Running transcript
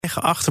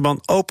eigen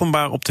achterban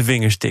openbaar op de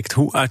vingers tikt.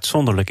 Hoe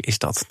uitzonderlijk is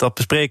dat? Dat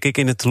bespreek ik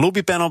in het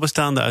lobbypanel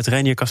bestaande uit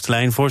Reinier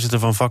Kastelein, voorzitter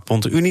van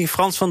vakbond Unie,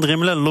 Frans van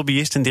Drimmelen,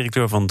 lobbyist en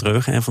directeur van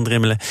Dreugen en van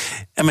Drimmelen.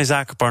 En mijn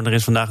zakenpartner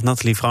is vandaag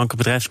Nathalie Franke,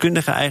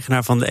 bedrijfskundige,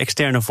 eigenaar van de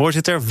externe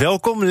voorzitter.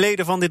 Welkom,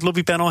 leden van dit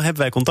lobbypanel.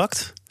 Hebben wij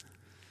contact?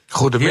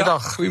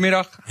 Goedemiddag. Ja,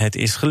 goedemiddag. Het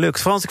is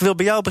gelukt. Frans, ik wil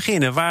bij jou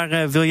beginnen.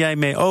 Waar wil jij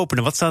mee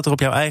openen? Wat staat er op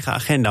jouw eigen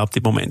agenda op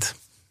dit moment?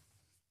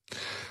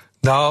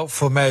 Nou,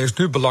 voor mij is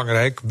nu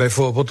belangrijk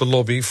bijvoorbeeld de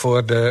lobby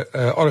voor de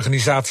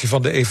organisatie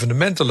van de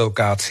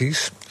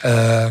evenementenlocaties.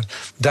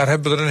 Daar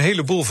hebben we er een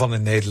heleboel van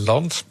in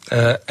Nederland.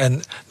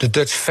 En de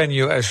Dutch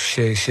Venue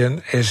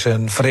Association is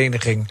een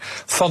vereniging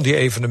van die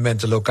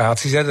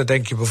evenementenlocaties. Daar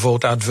denk je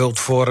bijvoorbeeld aan het World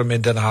Forum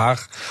in Den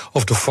Haag,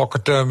 of de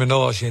Fokker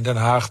Terminal als je in Den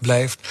Haag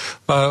blijft.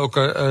 Maar ook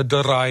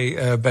de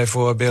RAI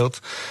bijvoorbeeld.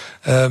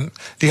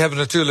 Die hebben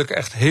natuurlijk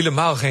echt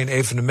helemaal geen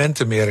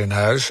evenementen meer in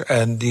huis.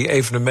 En die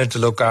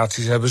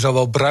evenementenlocaties hebben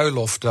zowel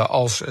bruiloften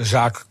als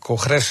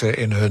zakencongressen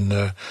in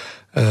hun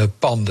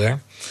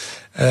panden.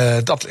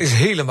 Dat is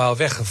helemaal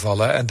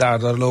weggevallen en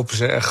daardoor lopen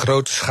ze echt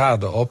grote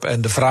schade op.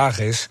 En de vraag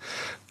is,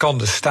 kan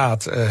de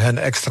staat hen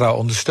extra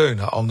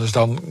ondersteunen? Anders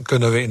dan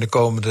kunnen we in de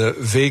komende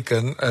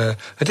weken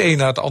het een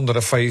na het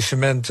andere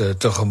faillissement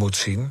tegemoet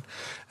zien.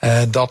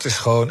 En dat is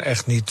gewoon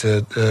echt niet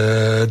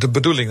de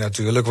bedoeling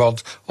natuurlijk.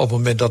 Want op het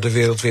moment dat de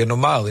wereld weer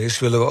normaal is,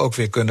 willen we ook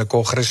weer kunnen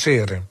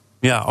congresseren.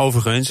 Ja,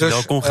 overigens, dus,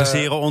 wel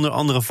congresseren onder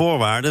andere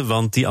voorwaarden.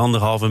 Want die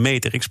 1,5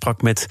 meter, ik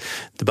sprak met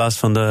de baas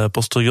van de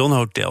Postillon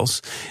Hotels,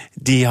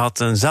 die had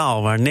een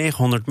zaal waar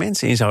 900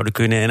 mensen in zouden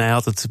kunnen. En hij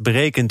had het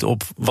berekend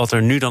op wat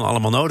er nu dan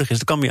allemaal nodig is.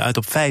 Dan kwam hij uit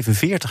op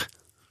 45.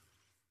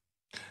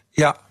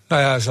 Ja,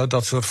 nou ja,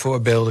 dat soort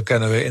voorbeelden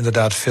kennen we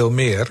inderdaad veel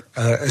meer.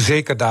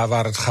 Zeker daar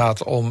waar het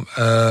gaat om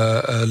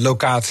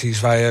locaties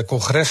waar je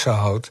congressen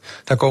houdt.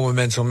 Daar komen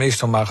mensen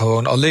meestal maar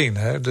gewoon alleen.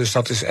 Hè. Dus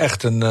dat is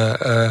echt een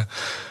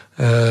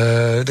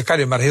daar kan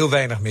je maar heel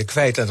weinig meer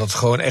kwijt. En dat is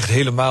gewoon echt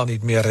helemaal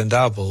niet meer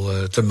rendabel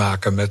te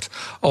maken met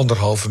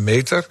 1,5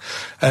 meter.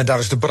 En daar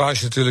is de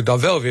branche natuurlijk dan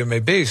wel weer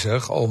mee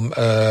bezig om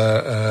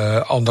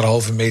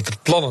 1,5 meter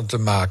plannen te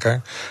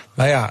maken.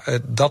 Maar ja,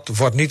 dat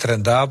wordt niet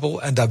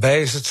rendabel. En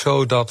daarbij is het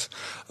zo dat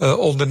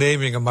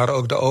ondernemingen, maar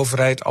ook de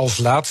overheid als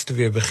laatste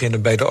weer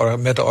beginnen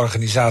met de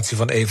organisatie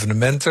van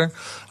evenementen.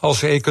 Als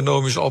ze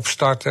economisch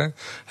opstarten.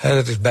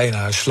 Het is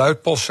bijna een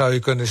sluitpost, zou je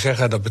kunnen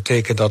zeggen. Dat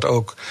betekent dat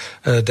ook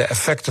de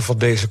effecten van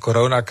deze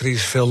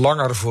coronacrisis veel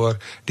langer voor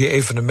die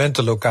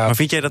evenementenlocaties. Maar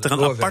vind jij dat er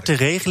een aparte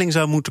regeling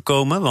zou moeten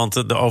komen? Want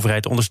de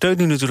overheid ondersteunt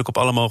nu natuurlijk op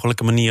alle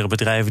mogelijke manieren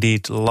bedrijven die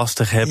het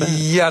lastig hebben.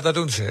 Ja, dat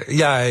doen ze.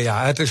 Ja.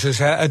 Het is dus,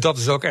 dat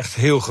is ook echt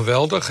heel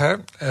geweldig, hè,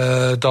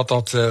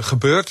 dat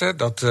gebeurt. Hè.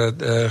 Dat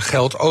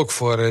geldt ook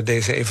voor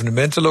deze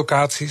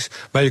evenementenlocaties.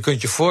 Maar je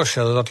kunt je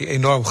voorstellen dat die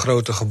enorm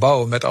grote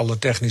gebouwen met alle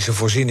technische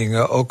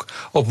voorzieningen ook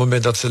op het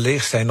moment dat ze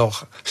leeg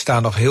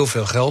staan nog heel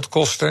veel geld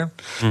kosten.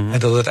 Mm-hmm. En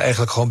dat het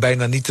eigenlijk gewoon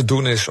bijna niet te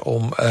doen is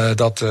om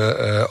dat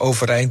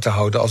overeind te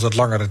houden als het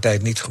langere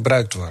tijd niet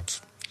gebruikt wordt.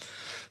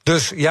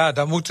 Dus ja,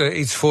 daar moet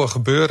iets voor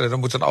gebeuren. Er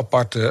moet een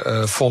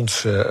aparte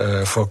fonds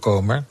voor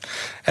komen.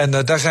 En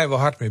daar zijn we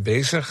hard mee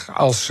bezig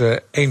als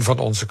een van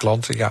onze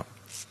klanten, ja.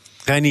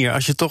 Reinier,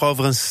 als je het toch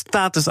over een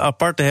status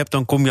aparte hebt,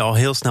 dan kom je al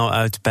heel snel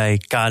uit bij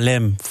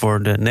KLM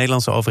voor de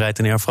Nederlandse overheid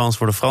en Air France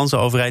voor de Franse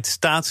overheid.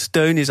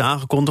 Staatssteun is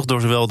aangekondigd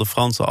door zowel de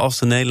Fransen als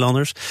de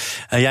Nederlanders.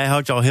 Jij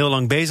houdt je al heel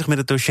lang bezig met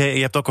het dossier.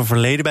 Je hebt ook een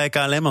verleden bij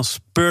KLM als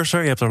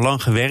purser. Je hebt er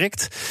lang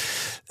gewerkt.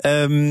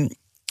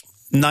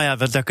 Nou ja,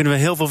 daar kunnen we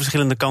heel veel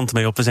verschillende kanten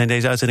mee op. We zijn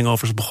deze uitzending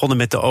overigens begonnen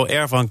met de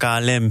OR van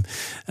KLM,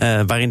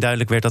 waarin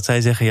duidelijk werd dat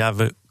zij zeggen, ja,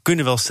 we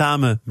kunnen wel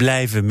samen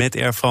blijven met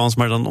Air France,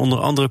 maar dan onder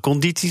andere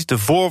condities. De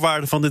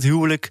voorwaarden van dit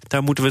huwelijk,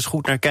 daar moeten we eens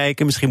goed naar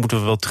kijken. Misschien moeten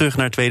we wel terug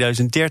naar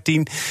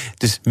 2013.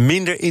 Dus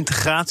minder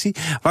integratie.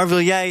 Waar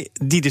wil jij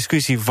die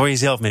discussie voor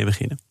jezelf mee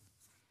beginnen?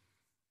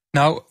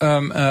 Nou,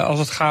 als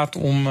het gaat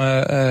om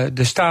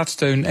de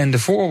staatssteun en de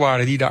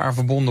voorwaarden die daaraan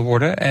verbonden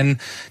worden. En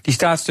die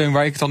staatssteun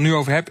waar ik het dan nu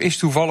over heb, is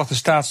toevallig de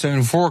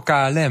staatssteun voor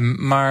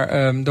KLM. Maar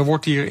er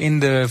wordt hier in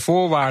de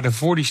voorwaarden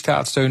voor die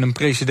staatssteun een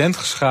precedent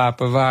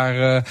geschapen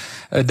waar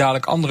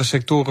dadelijk andere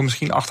sectoren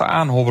misschien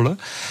achteraan hobbelen.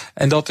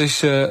 En dat is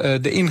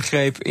de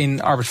ingreep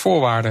in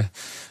arbeidsvoorwaarden.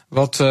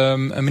 Wat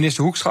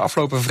minister Hoekstra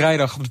afgelopen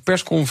vrijdag op de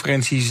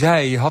persconferentie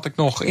zei, had ik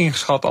nog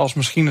ingeschat als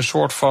misschien een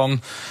soort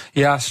van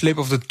slip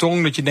of the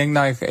tongue. Dat je denkt,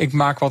 nou, ik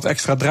maak wat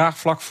extra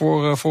draagvlak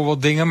voor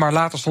wat dingen. Maar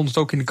later stond het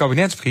ook in de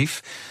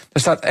kabinetsbrief. Er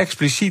staat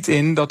expliciet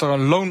in dat er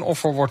een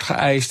loonoffer wordt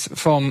geëist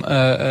van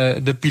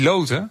de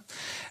piloten.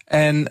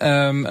 En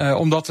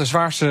omdat de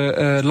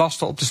zwaarste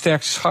lasten op de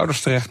sterkste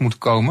schouders terecht moeten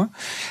komen.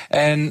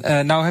 En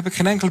nou heb ik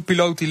geen enkele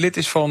piloot die lid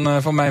is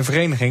van mijn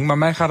vereniging. Maar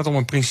mij gaat het om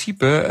een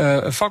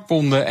principe.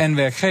 Vakbonden en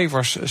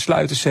werkgevers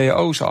sluiten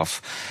cao's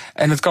af.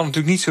 En het kan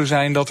natuurlijk niet zo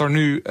zijn dat er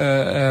nu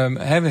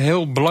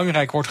heel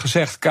belangrijk wordt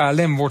gezegd,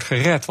 KLM wordt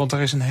gered. Want er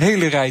is een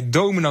hele rij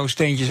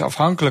domino-steentjes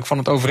afhankelijk van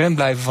het overeind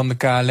blijven van de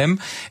KLM.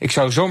 Ik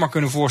zou zomaar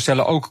kunnen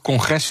voorstellen ook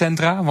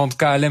congrescentra. Want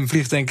KLM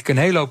vliegt denk ik een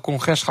hele hoop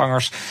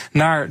congresgangers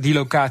naar die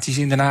locaties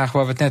in Den Haag Haag,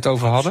 waar we het net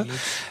over hadden.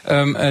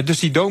 Dus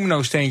die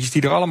domino-steentjes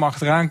die er allemaal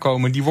achteraan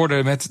komen, die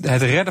worden met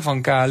het redden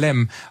van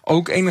KLM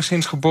ook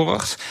enigszins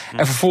geborgd.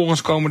 En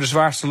vervolgens komen de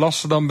zwaarste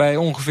lasten dan bij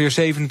ongeveer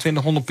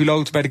 2700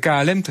 piloten bij de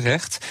KLM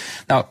terecht.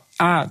 Nou,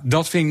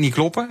 dat vind ik niet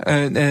kloppen.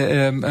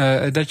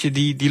 Dat je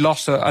die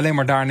lasten alleen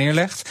maar daar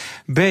neerlegt.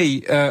 B,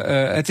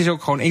 het is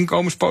ook gewoon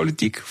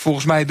inkomenspolitiek.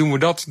 Volgens mij doen we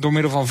dat door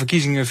middel van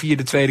verkiezingen via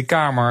de Tweede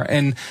Kamer.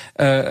 En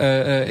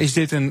is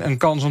dit een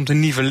kans om te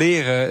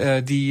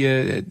nivelleren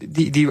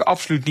die we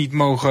absoluut niet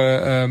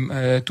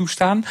mogen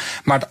toestaan.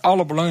 Maar het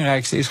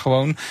allerbelangrijkste is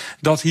gewoon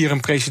dat hier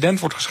een precedent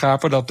wordt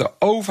geschapen dat de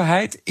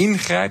overheid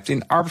ingrijpt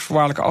in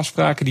arbeidsvoorwaardelijke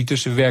afspraken die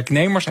tussen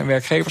werknemers en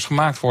werkgevers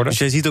gemaakt worden.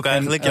 Dus jij ziet ook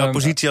eigenlijk jouw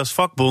positie als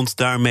vakbond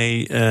daarmee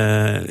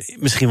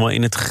misschien wel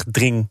in het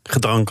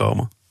gedrang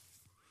komen.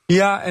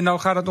 Ja, en nou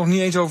gaat het nog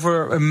niet eens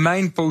over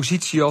mijn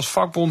positie als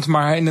vakbond,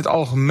 maar in het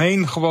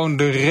algemeen gewoon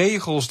de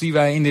regels die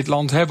wij in dit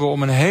land hebben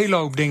om een hele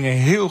hoop dingen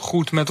heel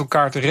goed met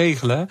elkaar te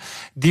regelen,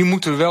 die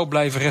moeten we wel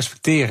blijven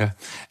respecteren.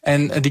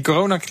 En die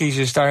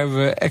coronacrisis, daar hebben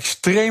we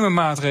extreme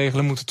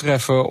maatregelen moeten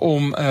treffen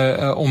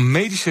om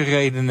medische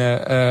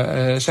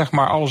redenen zeg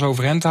maar alles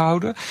overeind te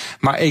houden.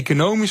 Maar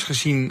economisch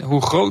gezien,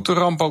 hoe groot de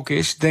ramp ook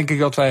is, denk ik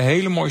dat wij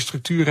hele mooie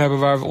structuren hebben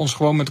waar we ons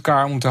gewoon met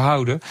elkaar moeten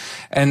houden.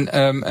 En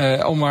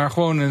om maar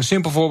gewoon een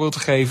simpel voorbeeld te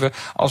geven,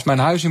 als mijn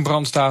huis in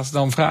brand staat,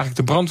 dan vraag ik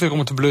de brandweer om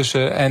het te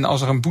blussen. En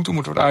als er een boete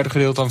moet worden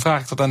uitgedeeld, dan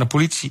vraag ik dat aan de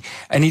politie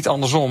en niet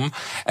andersom.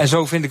 En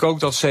zo vind ik ook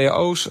dat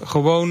cao's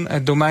gewoon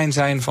het domein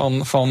zijn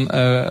van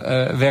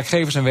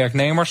werkgevers en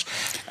werknemers.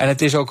 En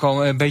het is ook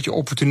wel een beetje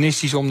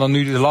opportunistisch om dan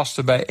nu de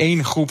lasten bij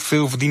één groep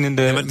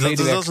veelverdienende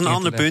medewerkers. Dat is een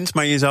ander punt,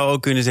 maar je zou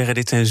ook kunnen zeggen,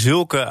 dit zijn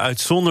zulke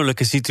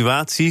uitzonderlijke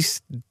situaties.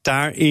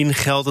 Daarin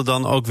gelden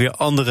dan ook weer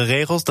andere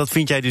regels. Dat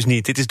vind jij dus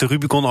niet. Dit is de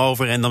Rubicon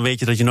over en dan weet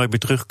je dat je nooit meer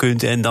terug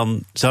kunt en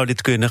dan zou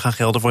dit kunnen gaan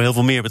gelden voor heel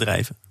veel meer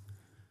bedrijven.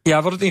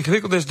 Ja, wat het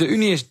ingewikkeld is, de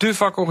Unie is dé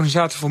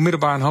vakorganisatie voor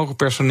middelbaar en hoger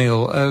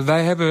personeel.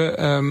 Wij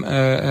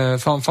hebben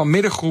van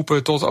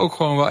middengroepen tot ook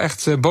gewoon wel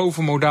echt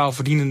bovenmodaal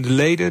verdienende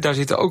leden. Daar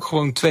zitten ook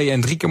gewoon 2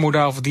 en 3 keer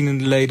modaal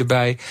verdienende leden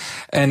bij.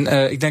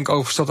 En ik denk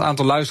overigens dat het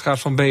aantal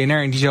luisteraars van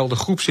BNR in diezelfde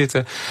groep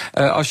zitten.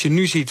 Als je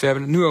nu ziet, we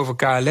hebben het nu over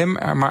KLM,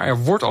 maar er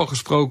wordt al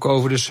gesproken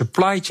over de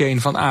supply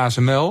chain van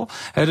ASML.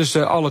 Dus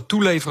alle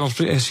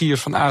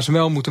toeleveranciers van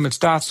ASML moeten met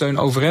staatssteun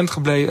overeind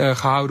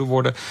gehouden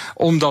worden,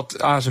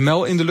 omdat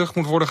ASML in de lucht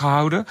moet worden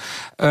gehouden.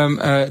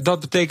 Dat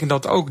betekent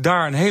dat ook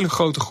daar een hele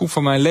grote groep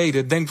van mijn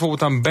leden, denk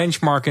bijvoorbeeld aan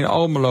Benchmark in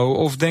Almelo,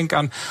 of denk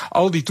aan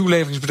al die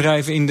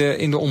toeleveringsbedrijven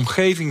in de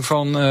omgeving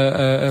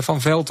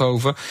van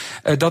Veldhoven.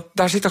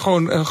 Daar zitten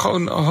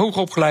gewoon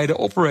hoogopgeleide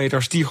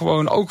operators die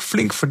gewoon ook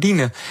flink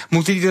verdienen.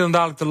 Moeten die dan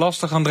dadelijk de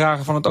lasten gaan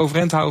dragen van het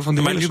overeind houden van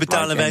die hele supply chain?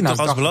 Maar nu betalen wij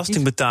toch als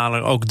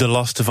belastingbetaler ook de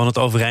lasten van het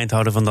overeind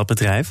houden van dat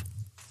bedrijf?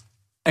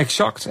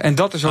 Exact, en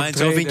dat is ook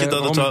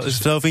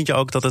zo vind je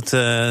ook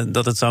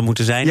dat het zou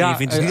moeten zijn. Ja, en je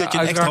vindt dus niet dat je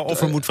een extra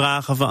offer moet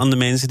vragen aan de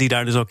mensen die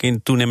daar dus ook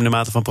in toenemende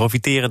mate van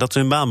profiteren, dat ze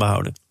hun baan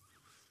behouden.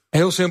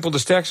 Heel simpel, de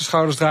sterkste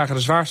schouders dragen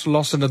de zwaarste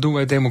lasten. Dat doen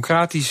wij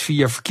democratisch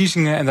via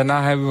verkiezingen. En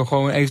daarna hebben we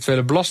gewoon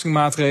eventuele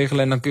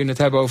belastingmaatregelen. En dan kun je het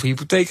hebben over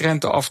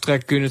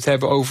hypotheekrenteaftrek. Kun je het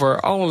hebben over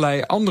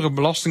allerlei andere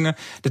belastingen.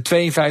 De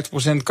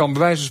 52% kan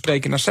bij wijze van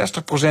spreken naar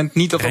 60%.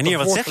 Niet dat Renier,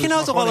 wat zeg je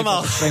nou toch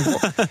allemaal? 60%.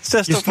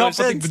 Je snapt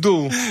wat ik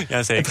bedoel.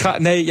 Ja,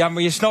 zeker.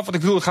 Maar je snapt wat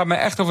ik bedoel. Het gaat mij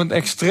echt over een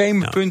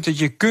extreem punt. Dat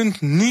je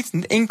kunt niet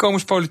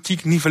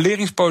inkomenspolitiek,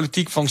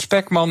 nivelleringspolitiek van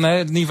Spekman.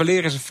 Het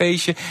nivelleren is een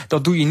feestje.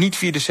 Dat doe je niet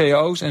via de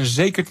cao's. En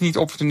zeker niet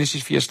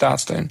opportunistisch via staatssteun.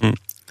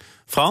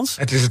 Frans?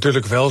 Het is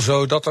natuurlijk wel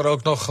zo dat er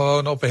ook nog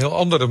gewoon op een heel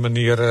andere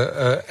manier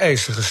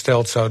eisen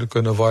gesteld zouden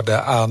kunnen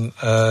worden aan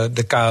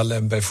de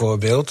KLM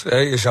bijvoorbeeld.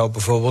 Je zou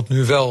bijvoorbeeld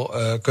nu wel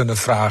kunnen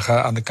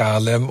vragen aan de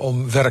KLM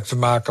om werk te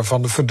maken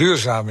van de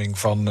verduurzaming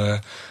van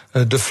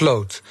de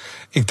vloot.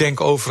 Ik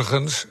denk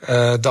overigens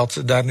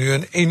dat daar nu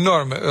een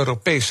enorme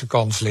Europese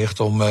kans ligt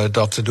om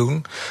dat te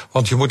doen.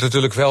 Want je moet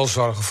natuurlijk wel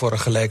zorgen voor een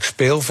gelijk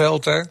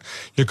speelveld. Hè.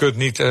 Je kunt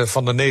niet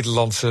van de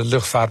Nederlandse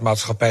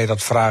luchtvaartmaatschappij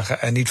dat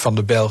vragen en niet van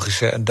de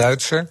Belgische en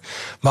Duitse.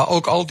 Maar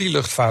ook al die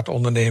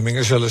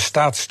luchtvaartondernemingen zullen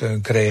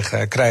staatssteun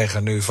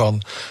krijgen nu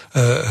van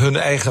hun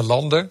eigen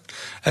landen.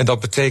 En dat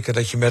betekent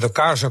dat je met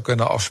elkaar zou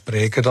kunnen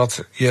afspreken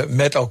dat je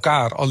met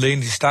elkaar alleen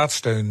die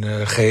staatssteun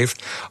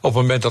geeft op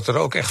het moment dat er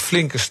ook echt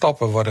flinke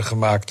stappen worden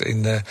gemaakt in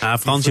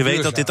Frans, je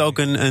weet dat dit ook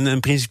een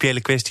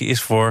principiële kwestie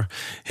is voor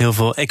heel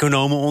veel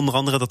economen, onder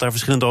andere, dat daar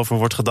verschillend over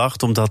wordt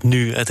gedacht, omdat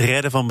nu het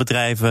redden van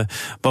bedrijven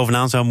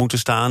bovenaan zou moeten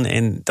staan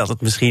en dat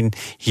het misschien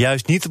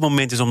juist niet het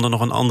moment is om er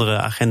nog een andere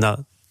agenda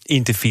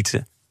in te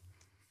fietsen.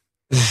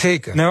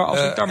 Zeker. Nou, als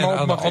ik daar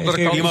maar op mag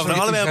reageren. Je mag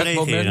er allebei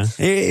op reageren.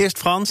 Eerst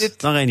Frans,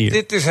 dan Renier.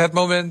 Dit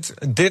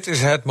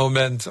is het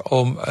moment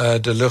om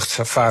de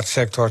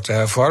luchtvaartsector te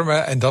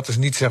hervormen. En dat is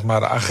niet zeg maar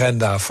de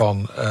agenda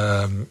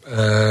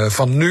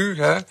van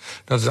nu. Hè.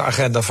 Dat is de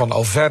agenda van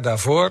al ver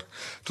daarvoor.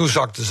 Toen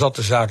zat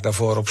de zaak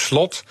daarvoor op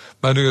slot.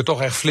 Maar nu er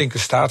toch echt flinke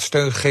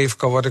staatssteun gegeven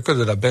kan worden,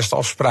 kunnen daar best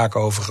afspraken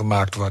over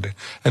gemaakt worden.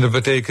 En dat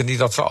betekent niet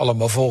dat ze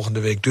allemaal volgende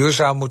week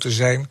duurzaam moeten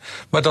zijn,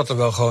 maar dat er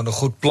wel gewoon een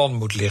goed plan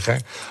moet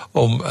liggen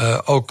om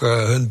ook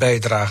hun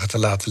bijdrage te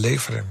laten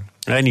leveren.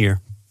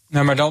 Reinier.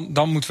 Nou, maar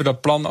dan moeten we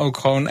dat plan ook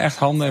gewoon echt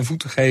handen en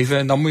voeten geven.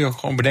 En dan moet je ook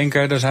gewoon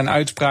bedenken, er zijn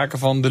uitspraken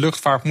van de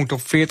luchtvaart moet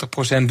op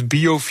 40%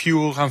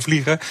 biofuel gaan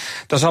vliegen.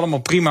 Dat is allemaal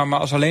prima, maar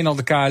als alleen al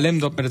de KLM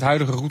dat met het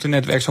huidige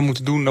routenetwerk zou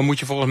moeten doen, dan moet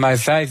je volgens mij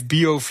 5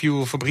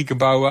 biofuelfabrieken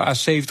bouwen aan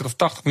 70 of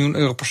 80 miljoen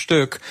euro per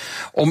stuk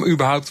om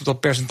überhaupt op dat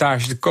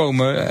percentage te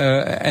komen.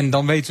 En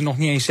dan weten we nog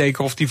niet eens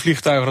zeker of die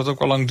vliegtuigen dat ook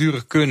al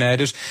langdurig kunnen. Hè.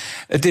 Dus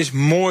het is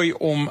mooi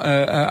om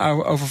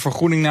over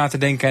vergroening na te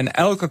denken. En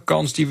elke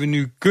kans die we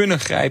nu kunnen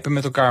grijpen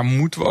met elkaar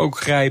moeten we ook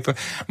grijpen.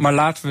 Maar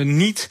laten we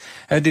niet,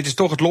 dit is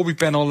toch het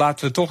lobbypanel,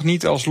 laten we toch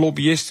niet als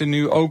lobbyisten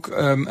nu ook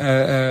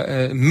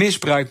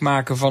misbruik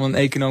maken van een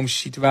economische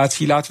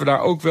situatie. Laten we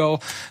daar ook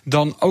wel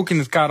dan ook in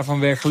het kader van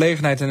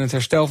werkgelegenheid en het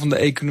herstel van de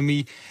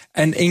economie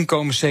en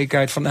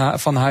inkomenszekerheid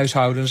van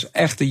huishoudens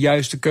echt de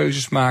juiste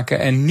keuzes maken.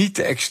 En niet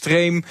te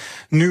extreem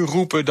nu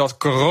roepen dat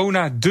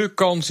corona de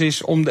kans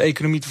is om de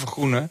economie te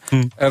vergroenen.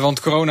 Want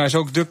corona is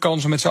ook de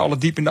kans om met z'n allen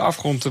diep in de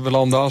afgrond te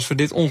belanden als we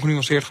dit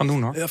ongenuanceerd gaan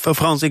doen, hoor.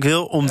 Frans, ik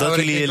wil, omdat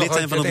jullie lid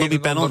zijn van het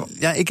lobbypanel,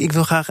 ik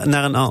wil graag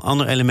naar een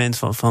ander element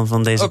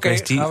van deze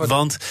kwestie.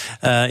 Want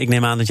ik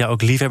neem aan dat jij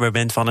ook liefhebber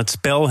bent van het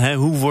spel. Hè?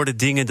 Hoe worden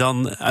dingen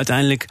dan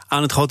uiteindelijk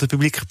aan het grote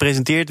publiek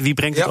gepresenteerd? Wie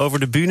brengt het over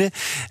de bühne?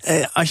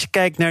 Als je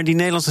kijkt naar die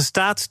Nederlandse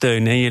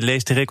staatssteun en je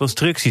leest de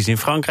reconstructies. In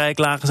Frankrijk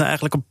lagen ze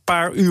eigenlijk een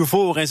paar uur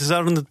voor en ze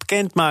zouden het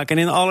bekendmaken.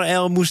 En in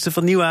allerijl moesten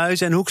Van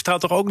Nieuwenhuizen en Hoekstra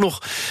toch ook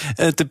nog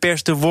te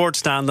pers te woord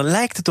staan. Dan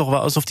lijkt het toch wel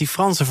alsof die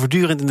Fransen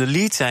voortdurend in de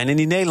lead zijn en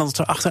die Nederlanders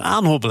er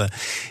achteraan hobbelen.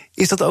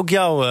 Is dat ook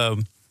jouw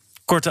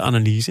korte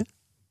analyse?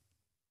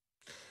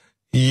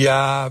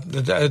 Ja,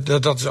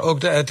 dat is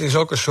ook het is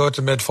ook een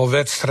soort van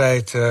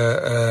wedstrijd.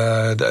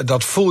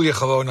 Dat voel je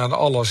gewoon aan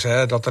alles.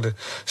 Hè, dat er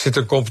zit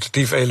een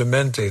competitief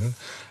element in.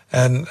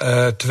 En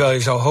terwijl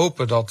je zou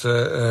hopen dat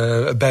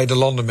beide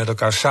landen met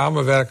elkaar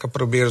samenwerken,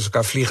 proberen ze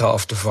elkaar vliegen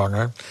af te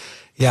vangen.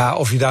 Ja,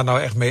 of je daar nou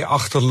echt mee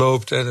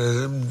achterloopt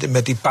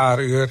met die paar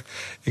uur.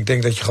 Ik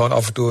denk dat je gewoon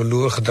af en toe een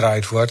loer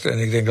gedraaid wordt. En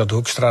ik denk dat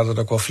Hoekstra dat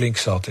ook wel flink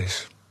zat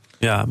is.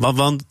 Ja,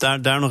 want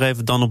daar nog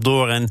even dan op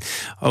door. En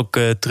ook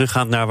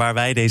teruggaand naar waar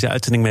wij deze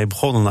uitzending mee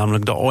begonnen.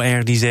 Namelijk de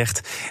OR die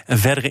zegt een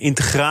verdere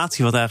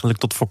integratie, wat eigenlijk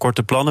tot voor kort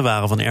de plannen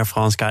waren van Air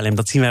France KLM.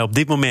 Dat zien wij op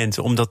dit moment,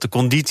 omdat de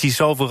condities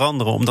zo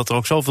veranderen. Omdat er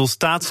ook zoveel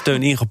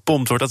staatssteun in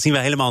gepompt wordt. Dat zien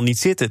wij helemaal niet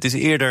zitten. Het is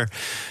eerder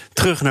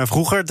terug naar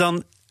vroeger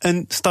dan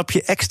een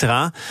stapje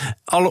extra.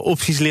 Alle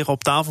opties liggen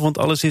op tafel, want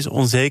alles is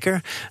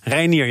onzeker.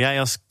 Reinier, jij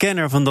als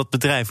kenner van dat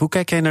bedrijf, hoe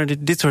kijk jij naar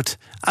dit soort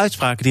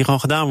uitspraken die gewoon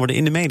gedaan worden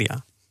in de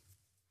media?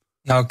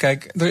 Nou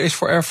kijk, er is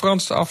voor Air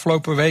France de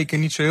afgelopen weken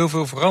niet zo heel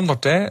veel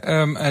veranderd.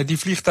 Hè? Die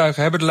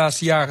vliegtuigen hebben de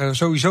laatste jaren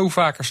sowieso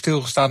vaker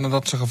stilgestaan dan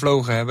dat ze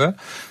gevlogen hebben.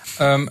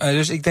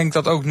 Dus ik denk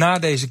dat ook na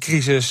deze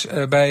crisis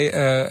bij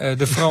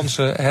de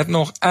Fransen het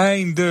nog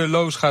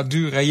eindeloos gaat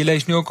duren. Je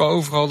leest nu ook al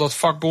overal dat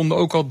vakbonden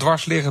ook al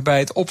dwars liggen bij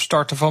het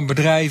opstarten van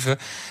bedrijven.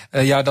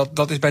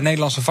 Dat is bij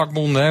Nederlandse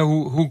vakbonden, hè,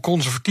 hoe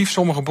conservatief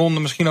sommige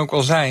bonden misschien ook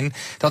wel zijn.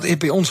 Dat is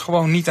bij ons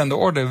gewoon niet aan de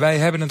orde. Wij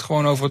hebben het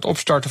gewoon over het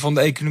opstarten van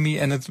de economie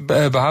en het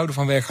behouden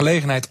van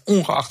werkgelegenheid,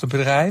 ongeacht het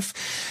bedrijf.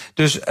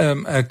 Dus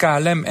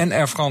KLM en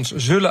Air France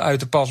zullen uit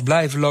de pas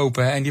blijven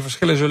lopen. En die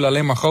verschillen zullen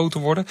alleen maar groter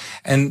worden.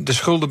 En de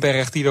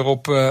schuldenberg die er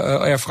op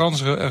Air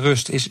France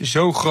rust is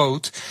zo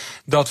groot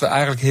dat we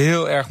eigenlijk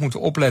heel erg moeten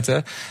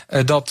opletten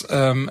dat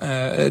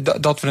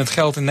we het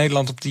geld in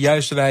Nederland op de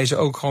juiste wijze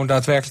ook gewoon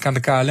daadwerkelijk aan de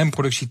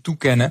KLM-productie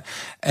toekennen.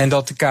 En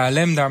dat de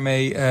KLM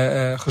daarmee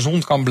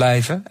gezond kan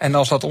blijven. En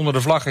als dat onder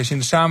de vlag is in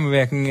de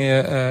samenwerking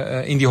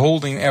in die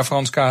holding Air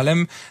France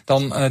KLM,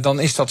 dan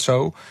is dat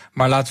zo.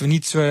 Maar laten we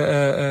niet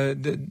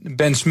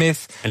Ben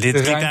Smith. En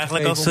dit klinkt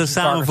eigenlijk als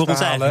samen voor ons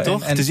eigen,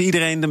 toch? Dus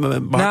iedereen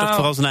behartigt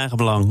vooral zijn eigen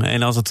belang.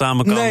 En als het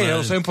samen kan. Nee,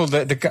 heel simpel.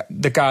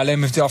 De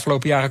KLM heeft de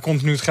afgelopen jaren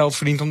continu het geld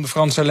verdiend om de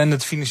Franse ellende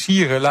te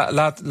financieren.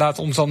 Laat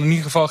ons dan in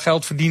ieder geval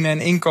geld verdienen en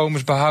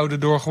inkomens behouden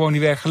door gewoon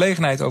die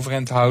werkgelegenheid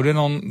overeind te houden.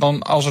 En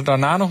dan als er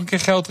daarna nog een keer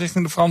geld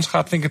richting de Fransen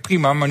gaat, vind ik het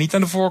prima, maar niet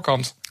aan de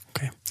voorkant.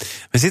 Okay.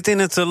 We zitten in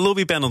het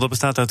lobbypanel. Dat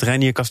bestaat uit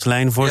Reinier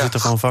Kastelein, voorzitter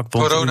van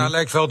vakbond. Corona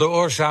lijkt wel de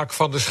oorzaak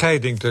van de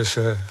scheiding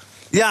tussen.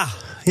 Die er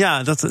al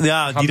aan zat te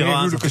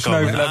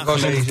komen.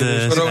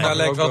 Corona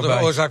lijkt wel de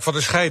oorzaak van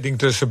de scheiding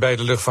tussen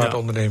beide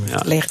luchtvaartondernemingen.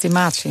 Ja.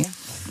 Legitimatie.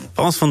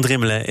 Frans van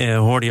Drimmelen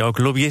hoorde je ook,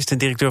 lobbyist en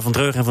directeur van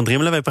Dreugen en van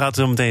Drimmelen. Wij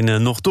praten zo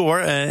meteen nog door.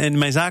 En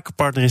mijn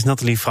zakenpartner is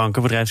Nathalie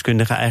Franke,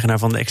 bedrijfskundige, eigenaar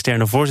van de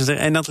externe voorzitter.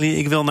 En Nathalie,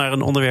 ik wil naar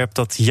een onderwerp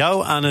dat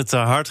jou aan het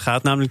hart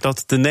gaat. Namelijk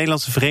dat de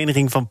Nederlandse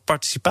Vereniging van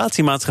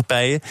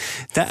Participatiemaatschappijen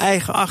de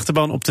eigen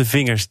achterban op de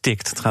vingers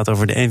tikt. Het gaat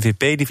over de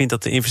NVP. Die vindt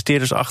dat de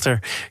investeerders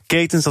achter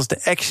ketens als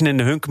de Action en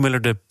de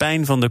Hunkemöller de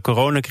pijn van de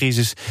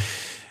coronacrisis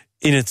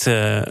in het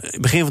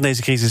begin van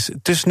deze crisis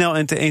te snel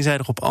en te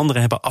eenzijdig op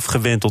anderen hebben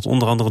afgewenteld.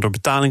 Onder andere door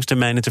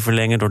betalingstermijnen te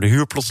verlengen, door de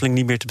huur plotseling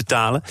niet meer te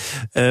betalen.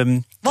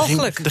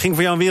 Walgelijk. Er ging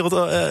voor jou een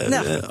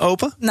wereld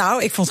open?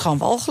 Nou, ik vond het gewoon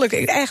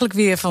walgelijk. Eigenlijk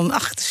weer van,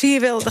 zie je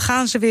wel, dan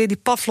gaan ze weer, die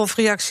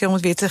Pavlov-reactie om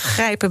het weer te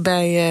grijpen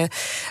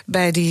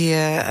bij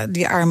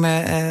die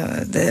arme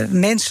de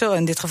mensen,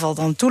 in dit geval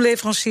dan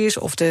toeleveranciers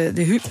of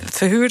de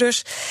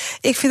verhuurders.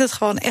 Ik vind het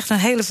gewoon echt een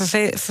hele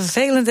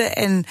vervelende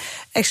en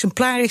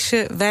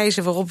exemplarische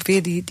wijze waarop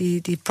weer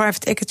die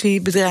private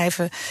equity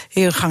bedrijven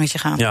hier een gangetje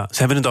gaan. Ja, ze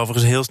hebben het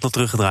overigens heel snel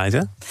teruggedraaid,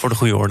 hè? Voor de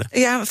goede orde.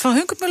 Ja, van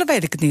Hunkemöller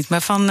weet ik het niet,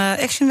 maar van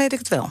Action weet ik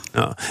het wel.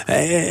 Ja.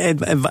 En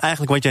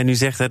eigenlijk wat jij nu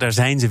zegt, hè, daar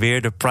zijn ze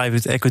weer, de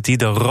private equity,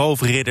 de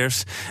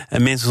roofridders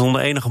en mensen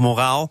zonder enige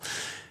moraal.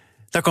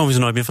 Daar komen ze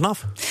nooit meer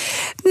vanaf.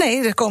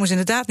 Nee, daar komen ze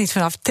inderdaad niet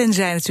vanaf.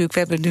 Tenzij natuurlijk, we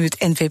hebben nu het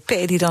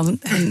NVP die dan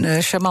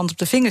hun charmant op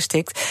de vinger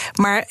stikt.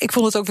 Maar ik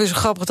vond het ook weer zo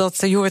grappig dat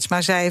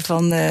Jorritsma zei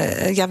van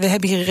we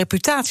hebben hier een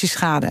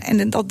reputatieschade.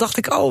 En dan dacht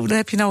ik, dan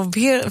heb je nou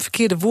weer een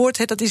verkeerde woord.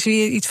 Hè. Dat is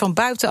weer iets van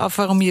buitenaf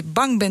waarom je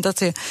bang bent dat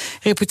de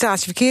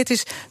reputatie verkeerd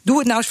is. Doe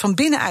het nou eens van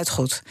binnenuit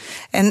goed.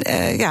 En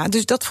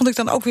dus dat vond ik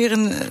dan ook weer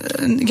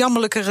een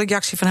jammerlijke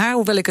reactie van haar.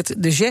 Hoewel ik het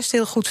de geste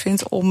heel goed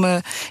vind om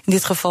in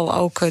dit geval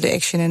ook de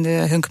Action en de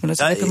Hunkemöller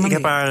te reclameren.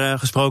 Ik heb haar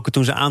gesproken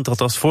toen ze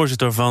aantrad als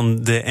voorzitter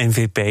van de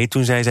NVP.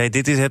 Toen zei zij,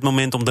 dit is het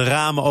moment om de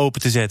ramen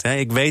open te zetten.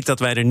 Ik weet dat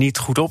wij er niet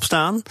goed op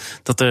staan.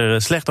 Dat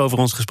er slecht over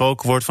ons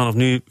gesproken wordt. Vanaf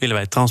nu willen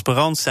wij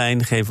transparant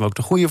zijn. Geven we ook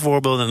de goede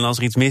voorbeelden. En als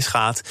er iets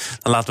misgaat,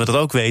 dan laten we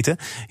dat ook weten.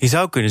 Je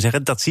zou kunnen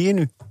zeggen, dat zie je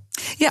nu.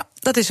 Ja,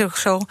 dat is ook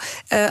zo.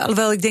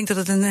 Alhoewel ik denk dat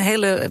het een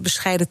hele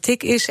bescheiden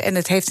tik is. En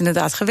het heeft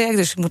inderdaad gewerkt,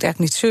 dus ik moet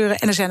eigenlijk niet zeuren.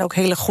 En er zijn ook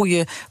hele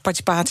goede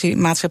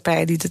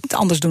participatiemaatschappijen die het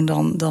anders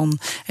doen dan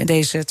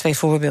deze twee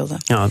voorbeelden.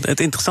 Ja, het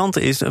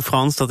interessante is,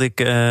 Frans, dat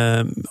ik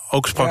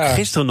ook sprak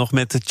gisteren nog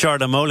met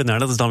Tjarda Molenaar.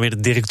 Dat is dan weer de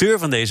directeur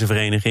van deze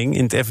vereniging.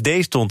 In het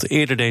FD stond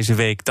eerder deze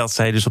week dat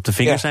zij dus op de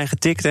vingers zijn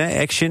getikt.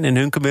 Action en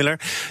Hunkemöller.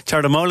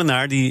 Tjarda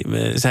Molenaar die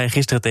zei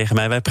gisteren tegen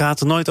mij, wij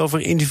praten nooit over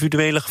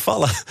individuele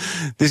gevallen.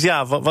 Dus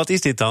ja, wat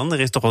is dit dan? Er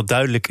is toch wel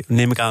duidelijk,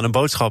 neem ik aan, een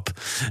boodschap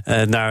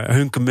naar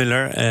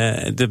Hunkemöller,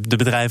 de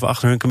bedrijven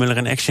achter Hunkemöller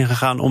en Action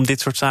gegaan om dit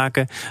soort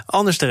zaken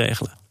anders te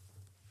regelen.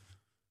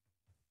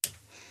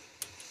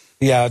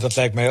 Ja, dat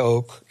lijkt mij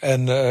ook.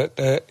 En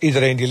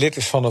iedereen die lid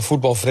is van een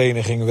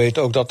voetbalvereniging weet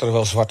ook dat er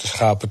wel zwarte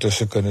schapen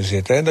tussen kunnen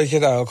zitten. En dat je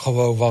daar ook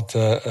gewoon wat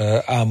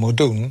aan moet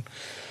doen.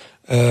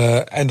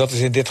 En dat is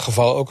in dit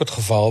geval ook het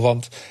geval.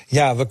 Want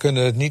ja, we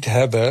kunnen het niet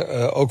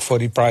hebben, ook voor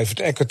die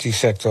private equity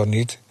sector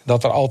niet,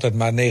 dat er altijd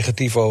maar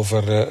negatief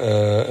over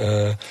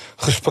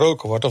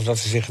gesproken wordt, of dat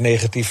ze zich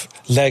negatief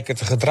lijken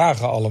te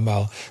gedragen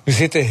allemaal. Er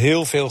zitten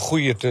heel veel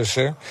goeie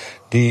tussen,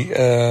 die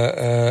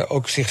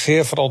ook zich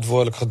zeer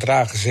verantwoordelijk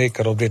gedragen,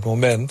 zeker op dit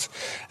moment.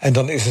 En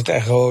dan is het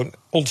echt gewoon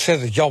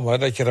ontzettend jammer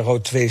dat je er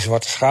gewoon 2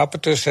 zwarte schapen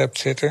tussen hebt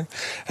zitten.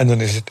 En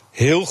dan is het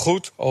heel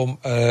goed om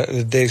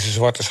deze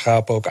zwarte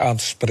schapen ook aan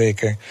te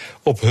spreken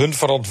op hun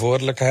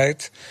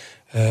verantwoordelijkheid.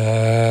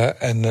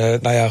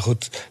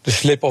 Goed, de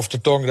slip of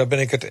de tong, daar ben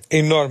ik het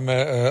enorm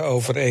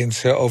over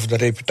eens. Over de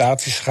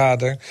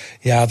reputatieschade.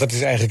 Ja, dat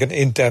is eigenlijk een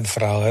intern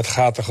verhaal. Het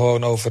gaat er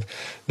gewoon over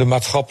de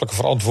maatschappelijke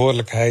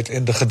verantwoordelijkheid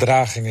en de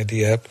gedragingen die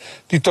je hebt.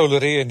 Die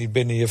tolereer je niet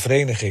binnen je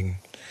vereniging.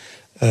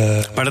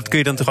 Maar dat kun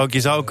je dan toch ook,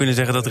 je zou kunnen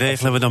zeggen, dat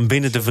regelen we dan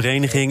binnen de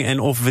vereniging. En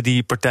of we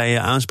die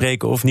partijen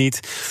aanspreken of niet.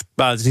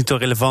 Maar het is niet zo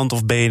relevant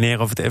of BNR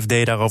of het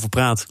FD daarover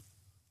praat.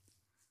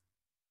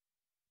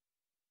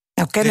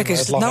 Nou, kennelijk is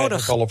het nodig. Het lag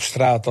eigenlijk al op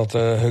straat dat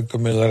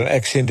Hunkemöller en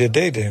Action dit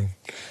deden.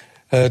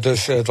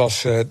 Dus het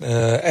was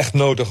echt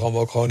nodig om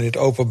ook gewoon in het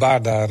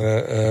openbaar daar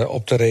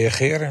op te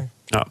reageren.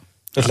 Ja.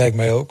 Dat lijkt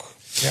mij ook,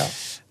 ja.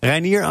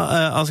 Reinier,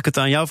 als ik het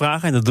aan jou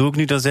vraag, en dat doe ik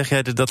nu, dan zeg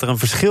jij dat er een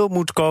verschil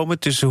moet komen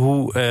tussen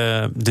hoe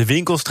de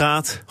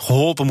winkelstraat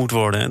geholpen moet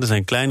worden. Er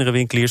zijn kleinere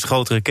winkeliers,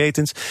 grotere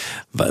ketens.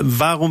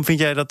 Waarom vind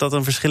jij dat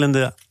een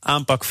verschillende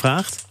aanpak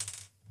vraagt?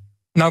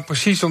 Nou,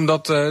 precies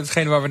omdat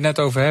hetgene waar we het net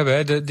over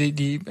hebben,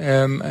 die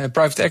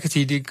private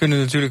equity, die kunnen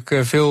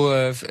natuurlijk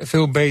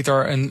veel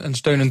beter een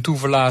steun en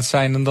toeverlaat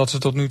zijn dan dat ze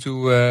tot nu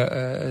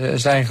toe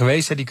zijn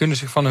geweest. Die kunnen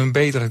zich van hun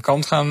betere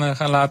kant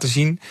gaan laten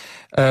zien.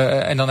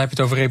 En dan heb je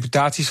het over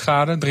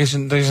reputatieschade. Er is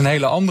een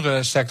hele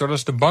andere sector, dat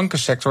is de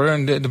bankensector.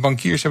 En de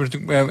bankiers hebben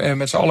natuurlijk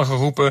met z'n allen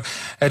geroepen,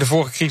 de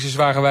vorige crisis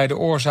waren wij de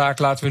oorzaak,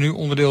 laten we nu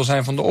onderdeel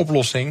zijn van de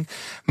oplossing.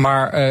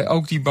 Maar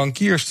ook die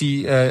bankiers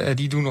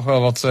die doen nog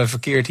wel wat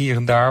verkeerd hier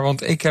en daar. Want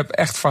ik heb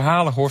echt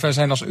verhalen gehoord. Wij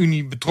zijn als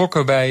Unie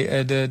betrokken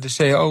bij de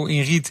CEO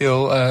in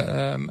retail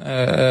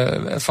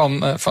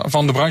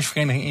van de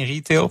branchevereniging in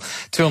retail.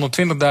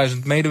 220.000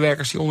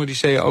 medewerkers die onder die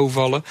CEO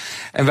vallen.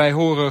 En wij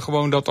horen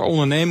gewoon dat er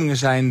ondernemingen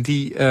zijn die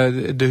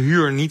de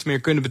huur niet meer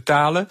kunnen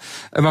betalen.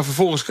 Maar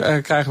vervolgens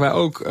krijgen wij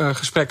ook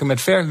gesprekken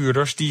met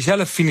verhuurders die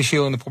zelf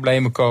financieel in de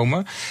problemen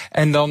komen.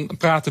 En dan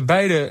praten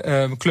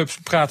beide clubs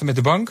met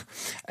de bank.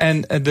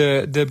 En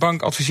de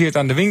bank adviseert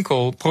aan de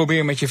winkel,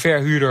 probeer met je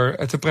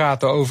verhuurder te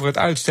praten over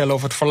het uitstellen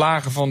of het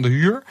verlagen van de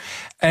huur.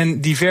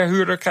 En die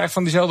verhuurder krijgt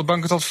van diezelfde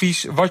bank het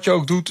advies: wat je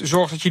ook doet,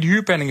 zorg dat je de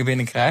huurpenningen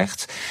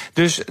binnenkrijgt.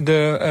 Dus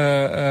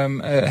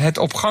het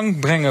op gang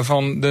brengen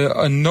van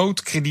de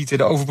noodkredieten,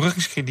 de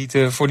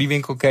overbruggingskredieten voor die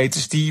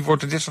winkelketens, die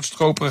wordt door dit soort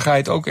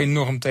stroperigheid ook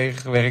enorm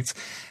tegengewerkt.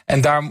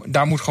 En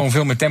daar moet gewoon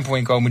veel meer tempo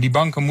in komen. Die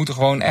banken moeten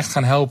gewoon echt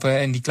gaan helpen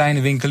en die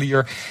kleine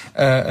winkelier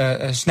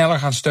sneller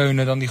gaan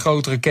steunen dan die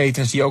grotere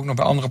ketens die ook nog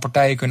bij andere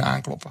partijen kunnen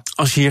aankloppen.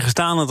 Als je hier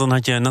gestaan had, dan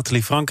had je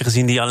Nathalie Franke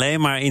gezien die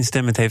alleen maar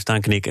instemmend heeft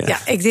staan knikken. Ja,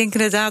 ik denk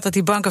inderdaad dat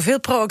die banken veel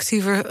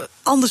proactiever,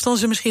 anders dan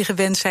ze misschien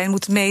gewend zijn,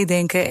 moeten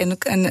meedenken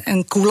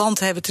en coulant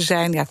hebben te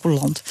zijn. Ja,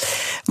 coulant.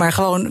 Maar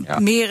gewoon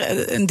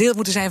meer een deel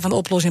moeten zijn van de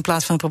oplossing in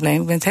plaats van het probleem.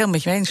 Ik ben het helemaal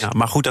met je eens. Ja,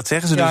 maar goed, dat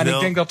zeggen ze dus wel. Ja,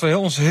 ik denk dat we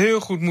ons heel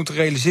goed moeten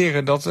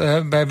realiseren dat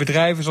bij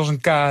bedrijven zoals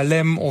een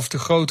KLM of de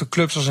grote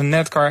clubs als een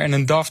Netcar en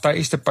een DAF, daar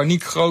is de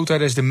paniek groot,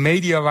 dus de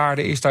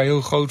mediawaarde is daar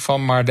heel groot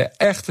van, maar de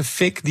echte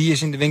fik die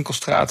is in de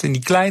winkelstraat. En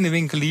die kleine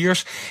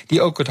winkeliers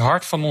die ook het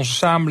hart van onze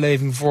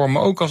samenleving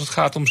vormen, ook als het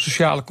gaat om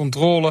sociale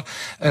controle,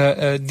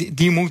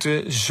 die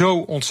moeten zo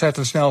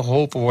ontzettend snel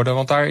geholpen worden,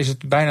 want daar is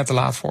het bijna te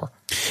laat voor.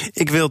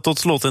 Ik wil tot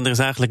slot, en er is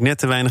eigenlijk net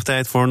te weinig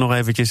tijd voor, nog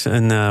eventjes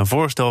een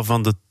voorstel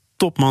van de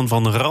topman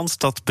van de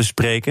Randstad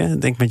bespreken.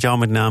 Denk met jou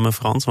met name,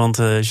 Frans. Want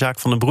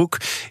Jacques van den Broek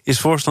is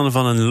voorstander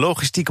van een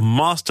logistiek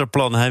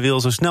masterplan. Hij wil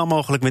zo snel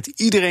mogelijk met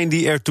iedereen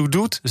die ertoe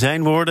doet,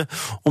 zijn woorden,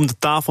 om de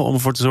tafel om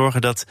ervoor te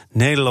zorgen dat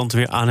Nederland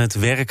weer aan het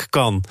werk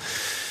kan.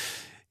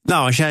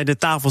 Nou, als jij de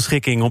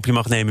tafelschikking op je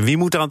mag nemen, wie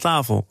moet er aan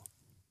tafel?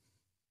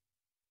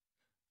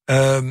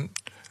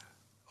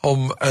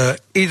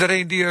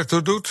 Iedereen die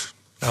ertoe doet.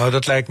 Nou,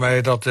 dat lijkt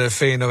mij dat de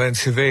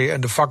VNO-NCW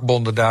en de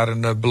vakbonden daar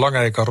een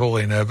belangrijke rol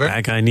in hebben.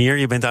 Kijk, Reinier,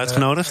 je bent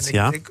uitgenodigd.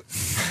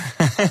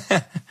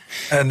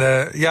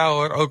 Ja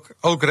hoor,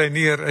 ook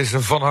Reinier is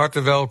van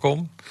harte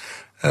welkom.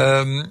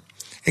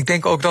 Ik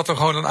denk ook dat we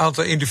gewoon een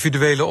aantal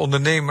individuele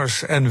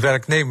ondernemers en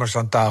werknemers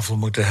aan tafel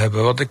moeten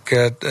hebben. Want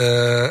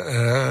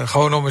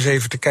gewoon om eens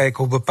even te kijken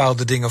hoe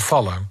bepaalde dingen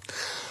vallen.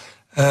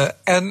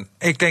 En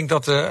ik denk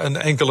dat we een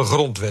enkele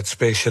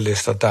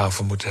grondwetspecialist aan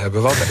tafel moeten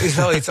hebben. Want er is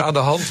wel iets aan de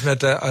hand met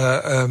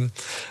de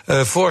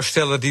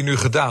voorstellen die nu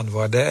gedaan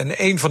worden. En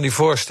een van die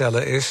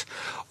voorstellen is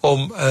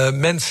om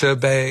mensen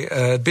bij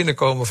het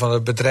binnenkomen van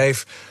het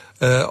bedrijf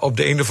op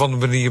de een of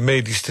andere manier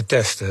medisch te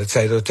testen. Het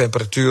zij door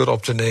temperatuur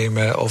op te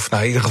nemen of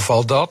in ieder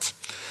geval dat.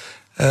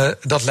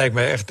 Dat lijkt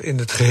mij echt in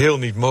het geheel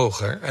niet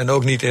mogen. En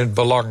ook niet in het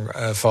belang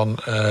van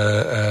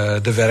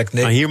de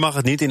werknemer. Maar hier mag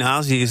het niet. In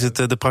Azië is het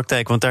de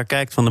praktijk. Want daar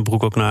kijkt Van den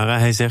Broek ook naar.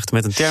 Hij zegt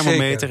met een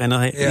thermometer. Zeker. En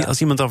dan, als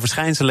iemand dan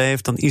verschijnselen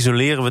heeft, dan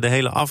isoleren we de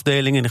hele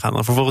afdeling. En die gaan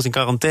dan vervolgens in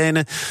quarantaine.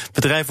 Het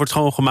bedrijf wordt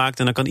schoongemaakt.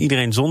 En dan kan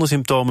iedereen zonder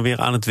symptomen weer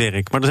aan het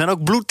werk. Maar er zijn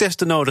ook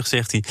bloedtesten nodig,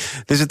 zegt hij.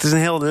 Dus het is een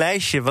heel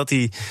lijstje wat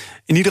hij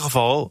in ieder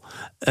geval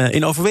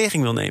in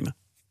overweging wil nemen.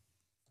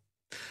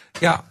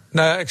 Ja,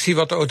 nou, ik zie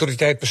wat de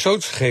autoriteit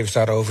persoonsgegevens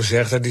daarover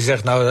zegt. En die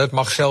zegt, nou, het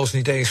mag zelfs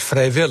niet eens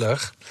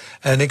vrijwillig.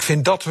 En ik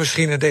vind dat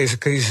misschien in deze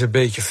crisis een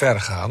beetje ver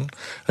gaan.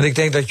 En ik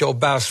denk dat je op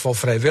basis van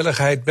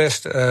vrijwilligheid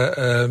best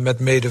met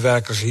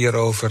medewerkers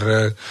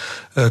hierover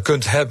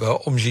kunt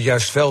hebben om je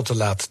juist wel te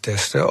laten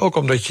testen. Ook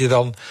omdat je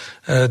dan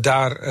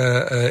daar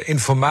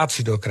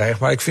informatie door krijgt.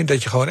 Maar ik vind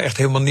dat je gewoon echt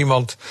helemaal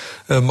niemand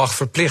mag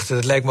verplichten.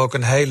 Dat lijkt me ook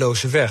een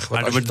heilloze weg.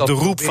 Want maar de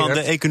roep van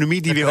de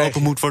economie die weer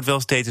open moet wordt wel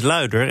steeds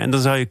luider. En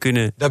dan zou je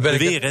kunnen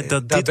beweren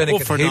dat dit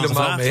offer dan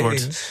gevraagd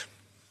wordt. Eens.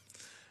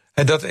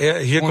 En dat,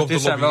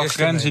 dit zijn wel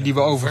grenzen die we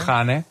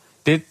overgaan, hè?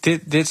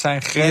 Dit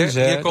zijn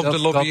grenzen. Hier komt de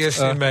lobbyist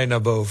in mij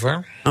naar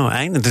boven. Oh,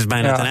 einde. Het is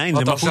bijna ten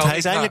einde. Maar goed, hij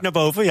is eindelijk naar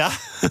boven, ja.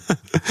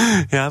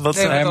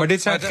 Maar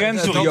dit zijn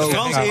grenzen die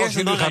overgaan. Als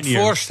je nu gaat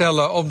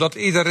voorstellen om dat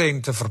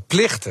iedereen te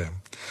verplichten,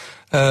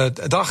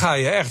 dan ga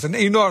je echt een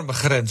enorme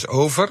grens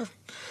over.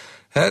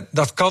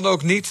 Dat kan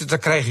ook niet. Dan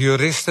krijg je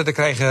juristen, dan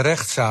krijg je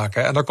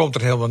rechtszaken. En dan komt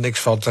er helemaal niks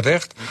van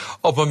terecht.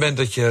 Op het moment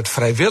dat je het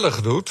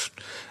vrijwillig doet,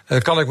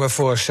 kan ik me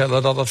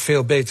voorstellen dat dat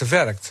veel beter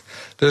werkt.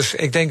 Dus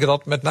ik denk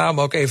dat met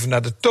name ook even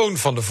naar de toon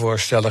van de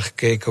voorstellen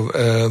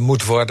gekeken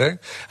moet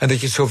worden. En dat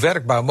je het zo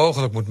werkbaar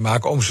mogelijk moet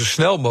maken om zo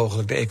snel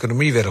mogelijk de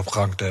economie weer op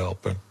gang te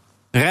helpen.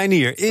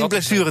 Reinier, in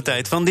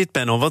blessuretijd van dit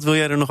panel, wat wil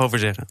jij er nog over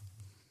zeggen?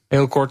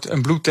 Heel kort,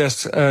 een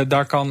bloedtest,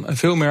 daar kan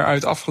veel meer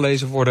uit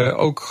afgelezen worden.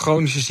 Ook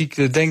chronische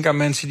ziekten. Denk aan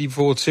mensen die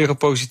bijvoorbeeld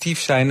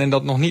seropositief zijn en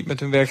dat nog niet met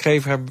hun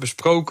werkgever hebben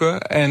besproken.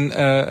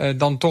 En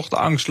dan toch de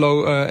angst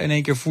in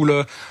één keer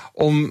voelen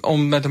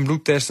om met een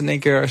bloedtest in één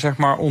keer zeg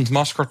maar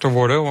ontmaskerd te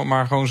worden, om het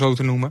maar gewoon zo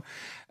te noemen.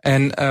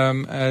 En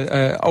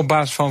op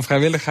basis van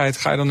vrijwilligheid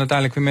ga je dan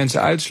uiteindelijk weer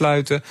mensen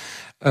uitsluiten.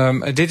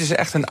 Dit is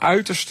echt een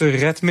uiterste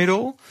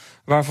redmiddel.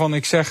 waarvan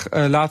ik zeg,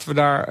 laten we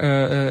daar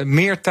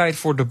meer tijd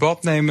voor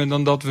debat nemen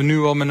dan dat we nu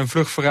al met een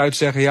vlucht vooruit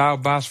zeggen, ja,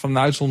 op basis van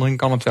een uitzondering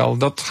kan het wel.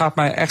 Dat gaat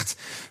mij echt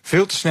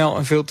veel te snel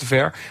en veel te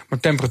ver. Maar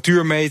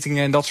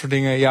temperatuurmetingen en dat soort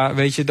dingen, ja,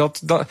 weet je,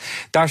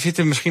 daar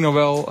zitten misschien al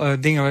wel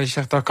dingen waar je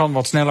zegt, dat kan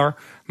wat sneller.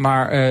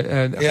 Maar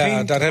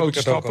geen daar heb ik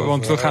het stappen, ook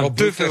want we gaan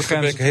te veel grenzen.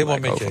 Ben ik helemaal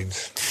met je over.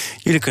 eens.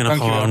 Jullie kunnen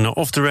Dankjewel. gewoon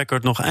off the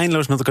record nog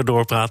eindeloos met elkaar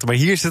doorpraten. Maar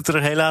hier zit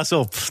er helaas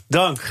op.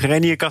 Dank,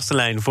 Reinier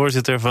Kastelein,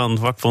 voorzitter van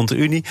vakbond de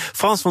Unie.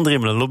 Frans van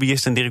Drimmelen,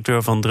 lobbyist en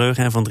directeur van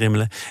Dreugen en van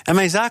Drimmelen. En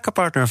mijn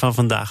zakenpartner van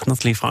vandaag,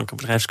 Nathalie Franke,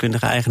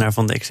 bedrijfskundige eigenaar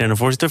van de externe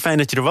voorzitter. Fijn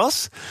dat je er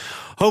was.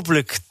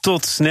 Hopelijk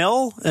tot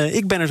snel.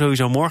 Ik ben er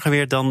sowieso morgen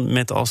weer dan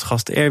met als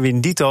gast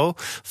Erwin Dito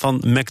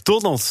van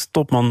McDonald's,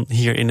 topman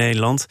hier in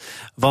Nederland.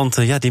 Want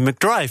die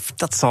McDrive,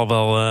 dat zal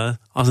wel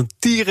als een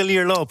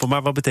tierenlier lopen.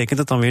 Maar wat betekent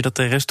dat dan weer? Dat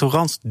de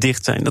restaurants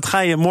dicht zijn. Dat ga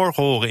je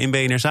morgen horen in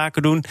BNR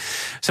Zaken doen.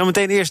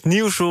 Zometeen eerst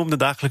Nieuwsroom, de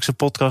dagelijkse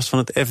podcast van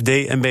het FD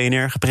en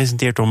BNR,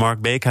 gepresenteerd door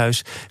Mark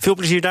Beekhuis. Veel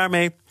plezier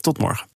daarmee. Tot morgen.